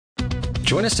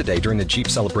Join us today during the Jeep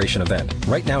Celebration event.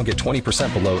 Right now, get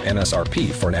 20% below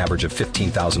MSRP for an average of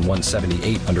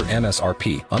 $15,178 under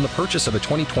MSRP on the purchase of a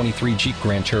 2023 Jeep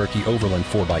Grand Cherokee Overland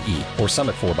 4xE or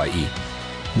Summit 4xE.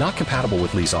 Not compatible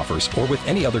with lease offers or with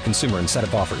any other consumer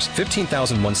incentive offers.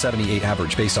 $15,178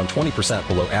 average based on 20%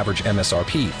 below average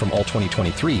MSRP from all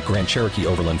 2023 Grand Cherokee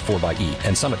Overland 4xE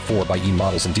and Summit 4xE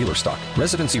models in dealer stock.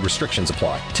 Residency restrictions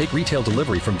apply. Take retail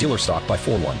delivery from dealer stock by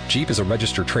 4/1. Jeep is a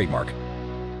registered trademark.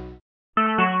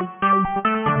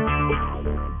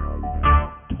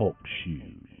 Talk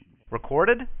shoes.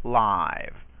 Recorded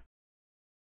live.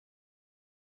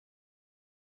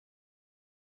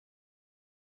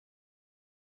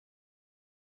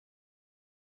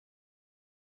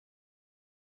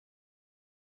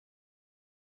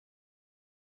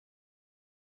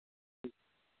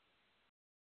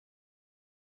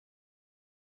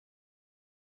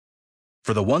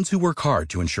 For the ones who work hard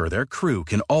to ensure their crew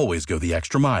can always go the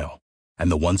extra mile,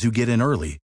 and the ones who get in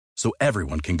early so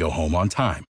everyone can go home on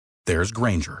time, there's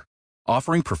Grainger,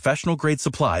 offering professional-grade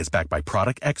supplies backed by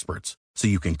product experts so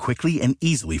you can quickly and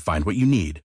easily find what you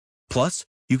need. Plus,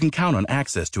 you can count on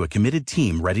access to a committed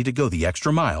team ready to go the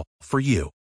extra mile for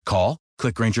you. Call,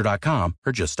 click Grainger.com,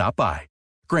 or just stop by.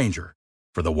 Grainger,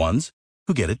 for the ones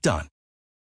who get it done.